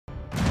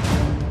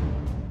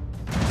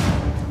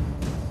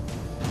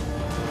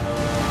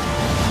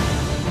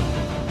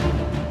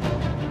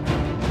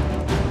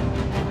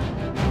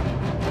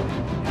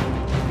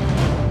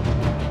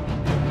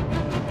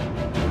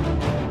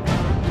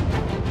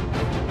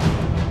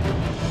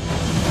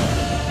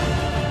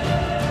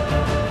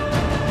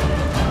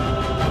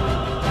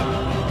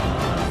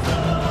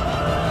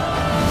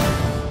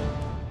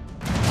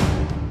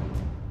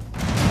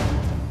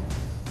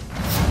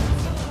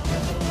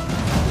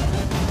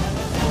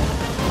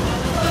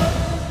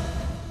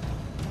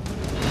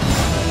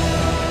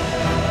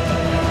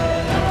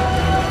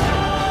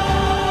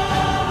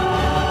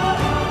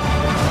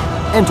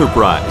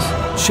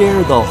Enterprise.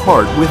 Share the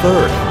heart with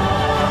Earth.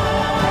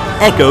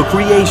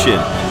 Eco-Creation.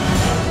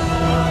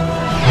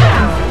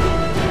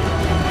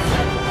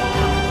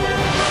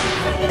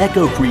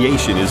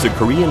 Eco-Creation is a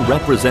Korean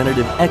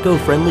representative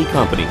eco-friendly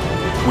company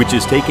which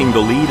is taking the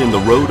lead in the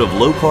road of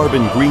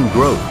low-carbon green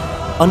growth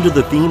under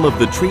the theme of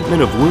the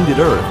treatment of wounded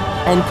Earth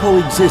and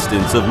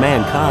coexistence of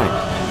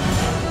mankind.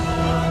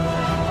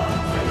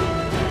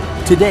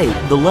 Today,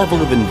 the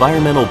level of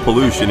environmental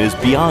pollution is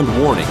beyond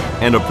warning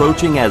and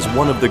approaching as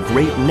one of the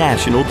great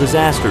national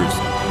disasters.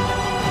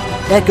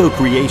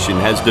 Eco-Creation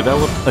has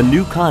developed a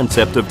new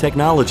concept of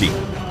technology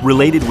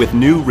related with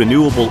new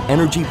renewable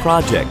energy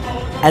project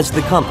as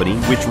the company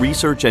which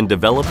research and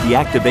develop the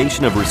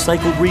activation of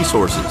recycled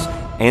resources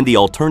and the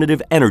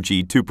alternative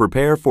energy to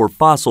prepare for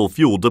fossil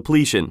fuel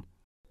depletion.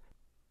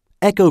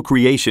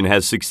 Eco-Creation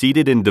has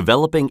succeeded in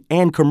developing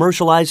and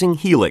commercializing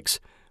Helix,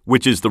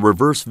 which is the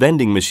reverse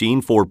vending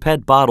machine for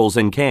PET bottles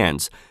and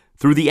cans,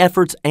 through the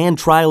efforts and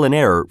trial and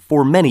error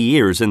for many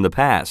years in the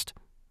past.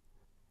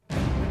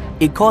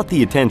 It caught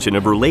the attention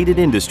of related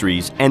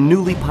industries and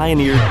newly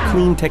pioneered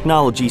clean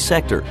technology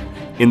sector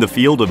in the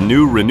field of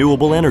new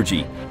renewable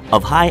energy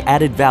of high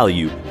added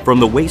value from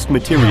the waste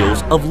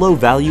materials of low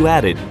value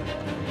added.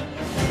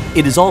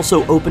 It is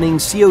also opening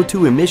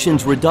CO2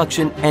 emissions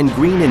reduction and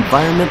green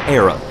environment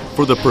era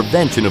for the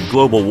prevention of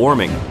global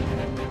warming.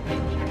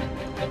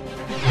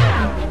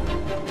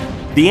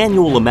 The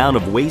annual amount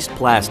of waste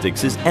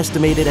plastics is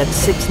estimated at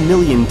 6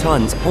 million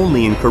tons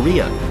only in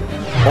Korea.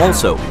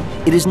 Also,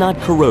 it is not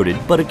corroded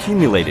but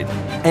accumulated,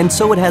 and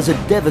so it has a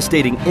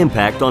devastating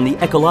impact on the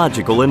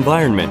ecological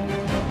environment.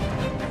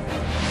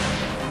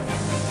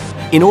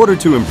 In order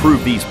to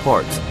improve these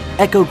parts,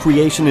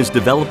 Eco-Creation is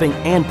developing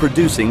and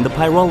producing the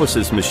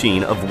pyrolysis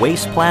machine of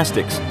waste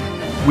plastics,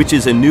 which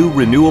is a new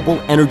renewable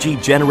energy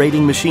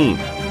generating machine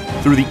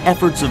through the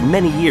efforts of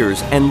many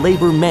years and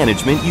labor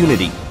management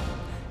unity.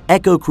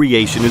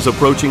 Eco-Creation is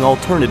approaching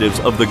alternatives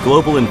of the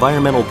global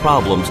environmental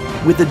problems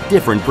with a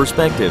different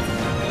perspective.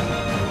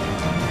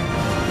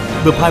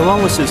 The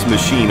pyrolysis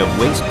machine of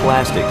waste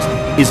plastics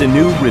is a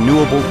new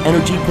renewable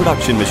energy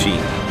production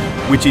machine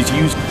which is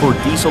used for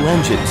diesel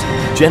engines,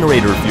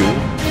 generator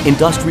fuel,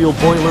 industrial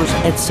boilers,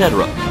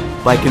 etc.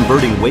 by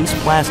converting waste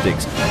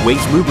plastics,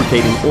 waste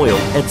lubricating oil,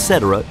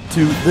 etc.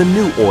 to the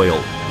new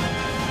oil.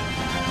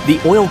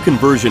 The oil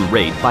conversion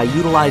rate by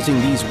utilizing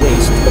these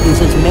wastes is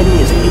as many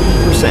as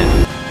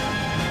 80%.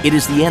 It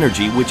is the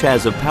energy which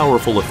has a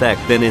powerful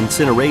effect than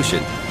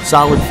incineration,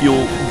 solid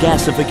fuel,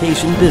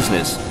 gasification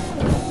business.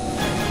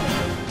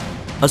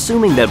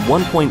 Assuming that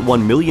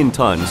 1.1 million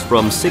tons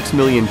from 6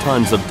 million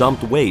tons of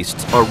dumped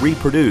wastes are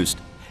reproduced,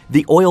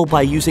 the oil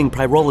by using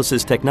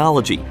pyrolysis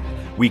technology,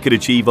 we could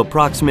achieve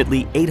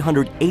approximately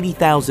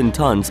 880,000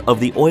 tons of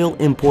the oil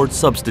import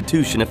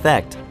substitution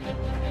effect.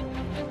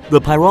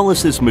 The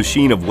pyrolysis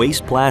machine of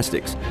waste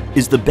plastics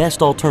is the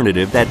best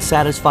alternative that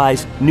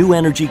satisfies new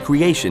energy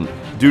creation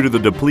due to the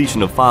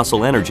depletion of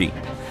fossil energy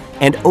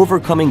and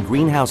overcoming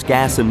greenhouse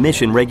gas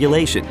emission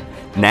regulation,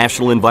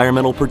 national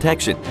environmental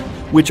protection,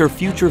 which are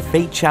future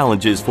fate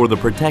challenges for the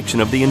protection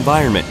of the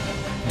environment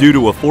due to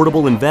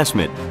affordable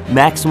investment,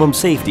 maximum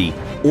safety,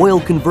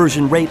 oil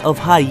conversion rate of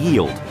high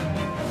yield.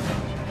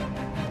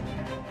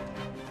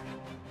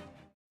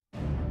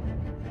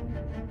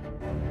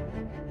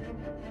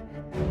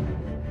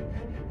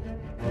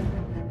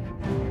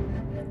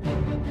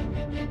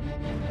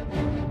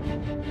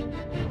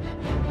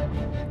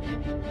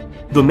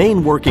 The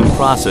main working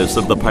process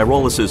of the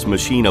pyrolysis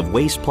machine of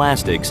waste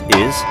plastics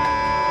is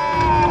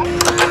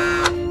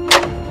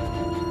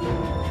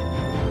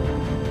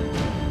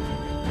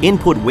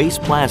input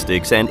waste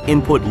plastics and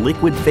input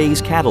liquid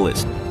phase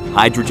catalyst,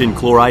 hydrogen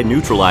chloride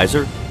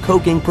neutralizer,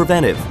 coking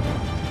preventive.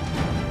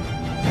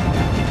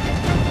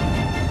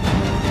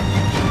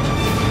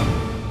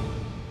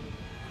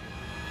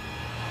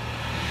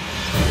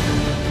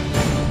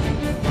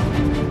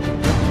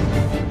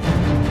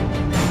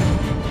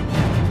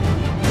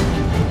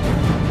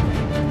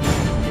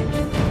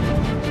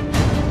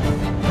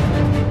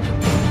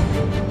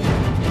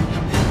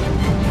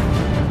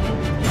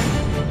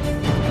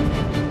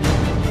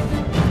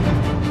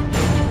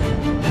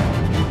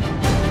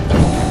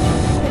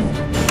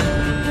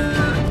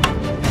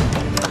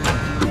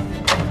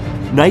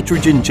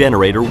 Nitrogen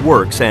generator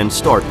works and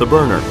start the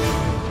burner.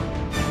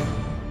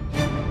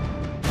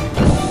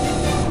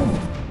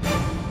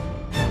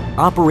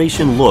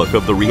 Operation look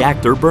of the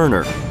reactor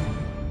burner.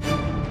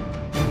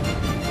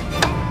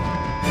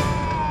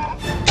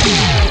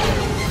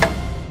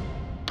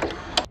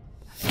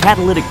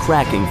 Catalytic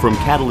cracking from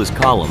catalyst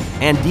column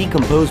and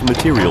decomposed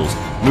materials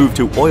move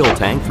to oil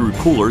tank through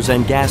coolers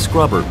and gas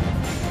scrubber.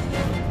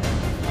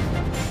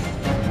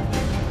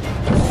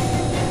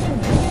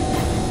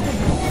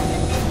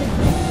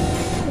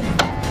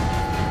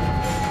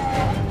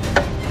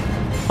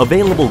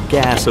 Available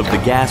gas of the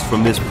gas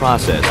from this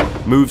process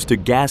moves to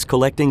gas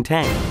collecting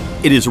tank.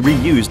 It is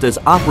reused as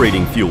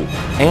operating fuel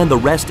and the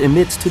rest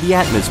emits to the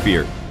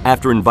atmosphere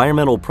after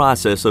environmental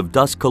process of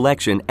dust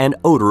collection and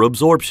odor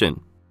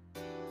absorption.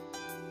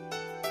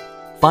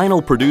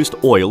 Final produced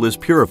oil is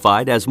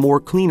purified as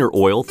more cleaner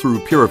oil through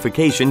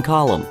purification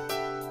column.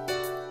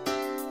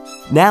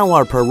 Now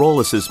our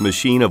pyrolysis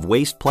machine of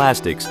waste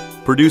plastics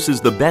produces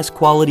the best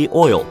quality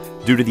oil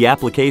due to the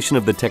application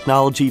of the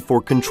technology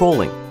for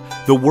controlling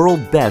the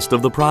world best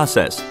of the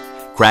process: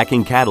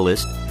 cracking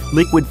catalyst,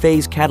 liquid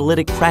phase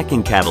catalytic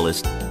cracking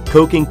catalyst,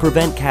 coking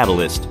prevent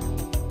catalyst.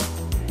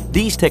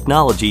 These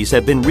technologies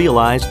have been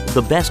realized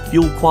the best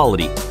fuel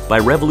quality by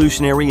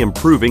revolutionary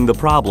improving the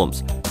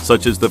problems,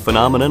 such as the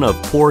phenomenon of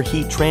poor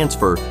heat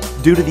transfer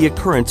due to the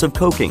occurrence of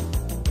coking,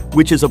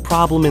 which is a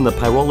problem in the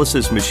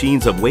pyrolysis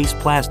machines of waste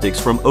plastics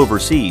from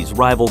overseas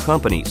rival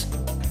companies,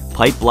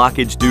 pipe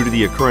blockage due to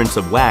the occurrence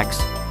of wax,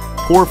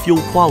 poor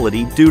fuel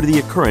quality due to the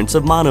occurrence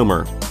of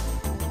monomer.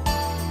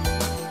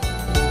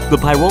 The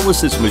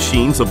pyrolysis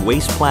machines of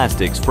waste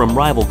plastics from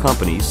rival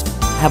companies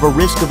have a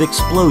risk of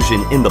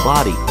explosion in the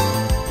body.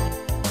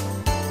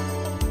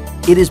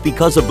 It is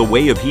because of the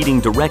way of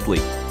heating directly,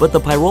 but the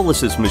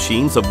pyrolysis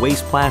machines of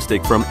waste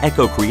plastic from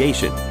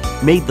Eco-Creation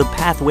made the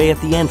pathway at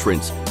the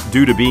entrance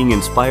due to being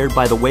inspired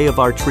by the way of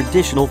our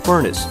traditional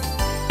furnace,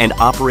 and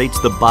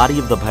operates the body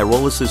of the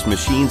pyrolysis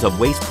machines of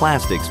waste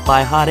plastics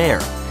by hot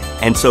air,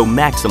 and so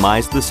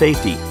maximize the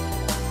safety.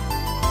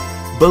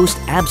 Boast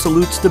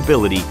absolute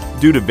stability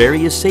due to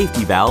various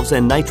safety valves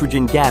and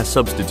nitrogen gas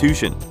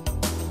substitution.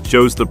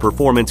 Shows the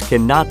performance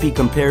cannot be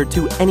compared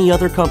to any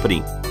other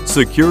company.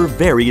 Secure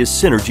various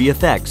synergy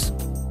effects.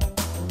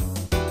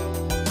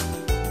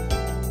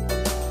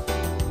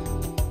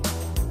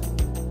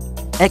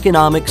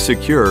 Economic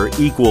secure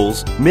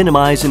equals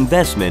minimize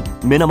investment,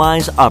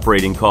 minimize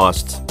operating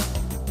costs.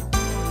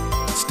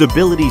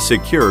 Stability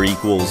secure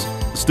equals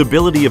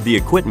stability of the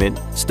equipment,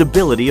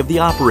 stability of the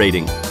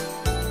operating.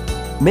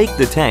 Make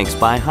the tanks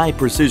by high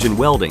precision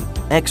welding,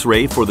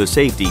 X-ray for the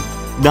safety,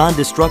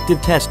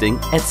 non-destructive testing,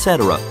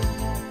 etc.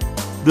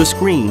 The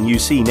screen you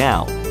see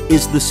now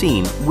is the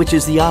scene, which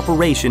is the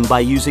operation by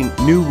using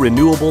new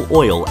renewable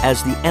oil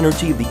as the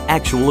energy of the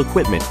actual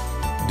equipment,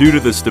 due to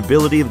the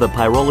stability of the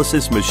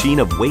pyrolysis machine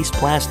of waste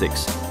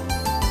plastics.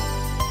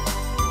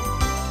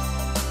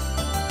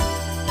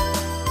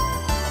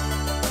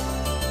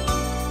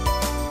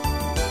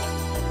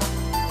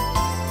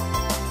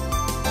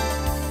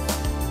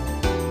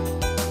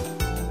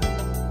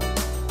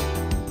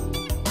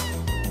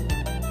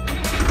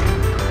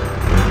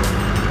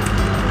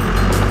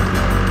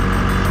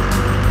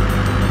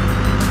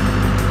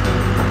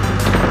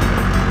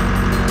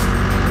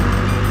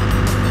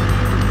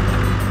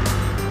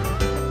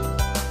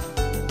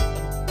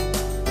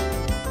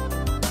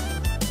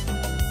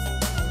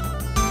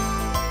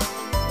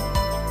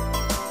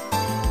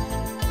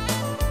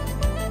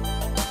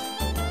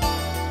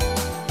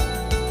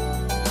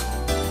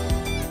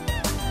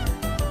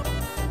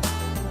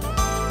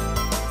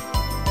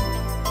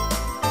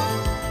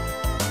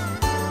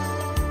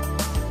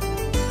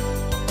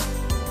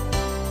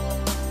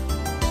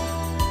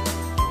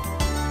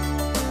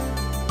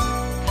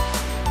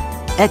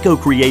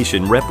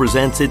 Eco-Creation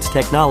represents its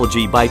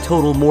technology by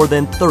total more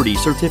than 30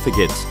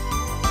 certificates,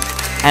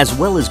 as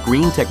well as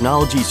Green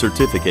Technology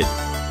Certificate,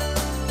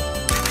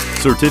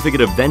 Certificate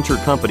of Venture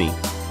Company,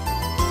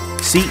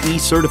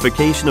 CE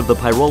certification of the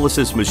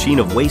pyrolysis machine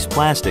of waste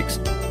plastics,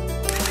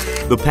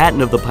 the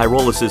patent of the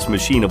pyrolysis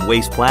machine of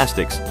waste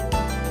plastics,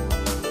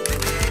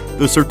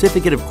 the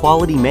Certificate of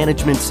Quality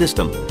Management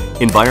System,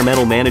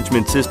 Environmental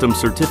Management System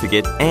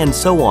Certificate, and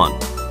so on.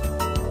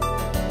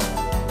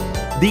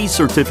 These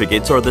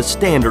certificates are the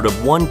standard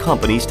of one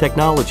company's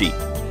technology,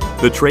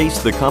 the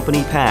trace the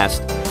company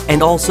past,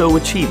 and also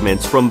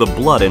achievements from the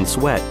blood and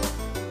sweat.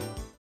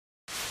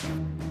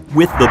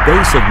 With the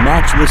base of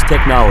matchless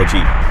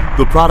technology,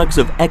 the products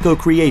of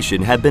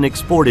Eco-Creation have been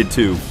exported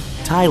to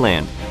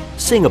Thailand,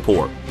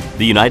 Singapore,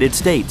 the United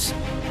States,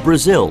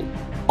 Brazil,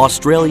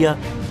 Australia,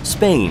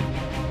 Spain,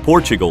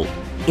 Portugal,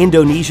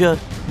 Indonesia,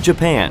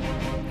 Japan.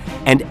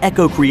 And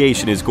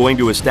Eco-Creation is going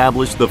to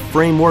establish the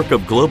framework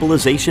of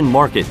globalization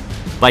market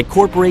by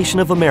Corporation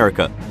of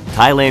America,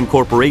 Thailand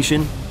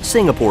Corporation,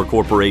 Singapore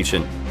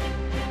Corporation.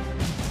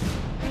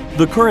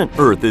 The current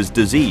Earth is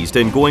diseased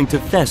and going to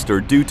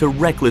fester due to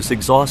reckless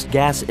exhaust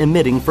gas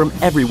emitting from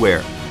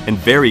everywhere and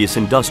various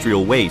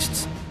industrial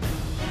wastes.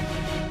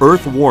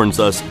 Earth warns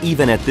us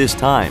even at this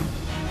time.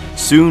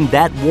 Soon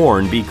that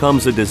warn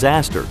becomes a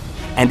disaster,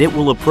 and it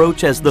will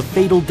approach as the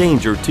fatal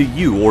danger to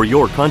you or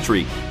your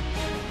country.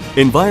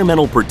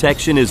 Environmental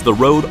protection is the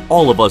road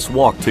all of us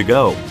walk to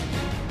go.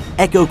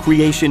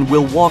 Eco-Creation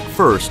will walk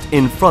first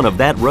in front of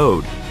that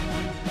road.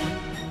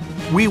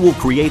 We will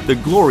create the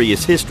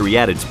glorious history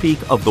at its peak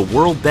of the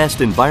world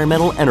best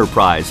environmental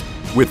enterprise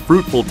with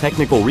fruitful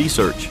technical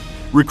research,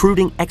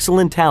 recruiting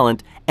excellent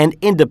talent, and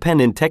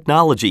independent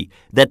technology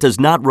that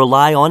does not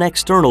rely on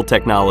external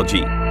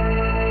technology.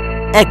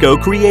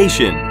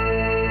 Eco-Creation.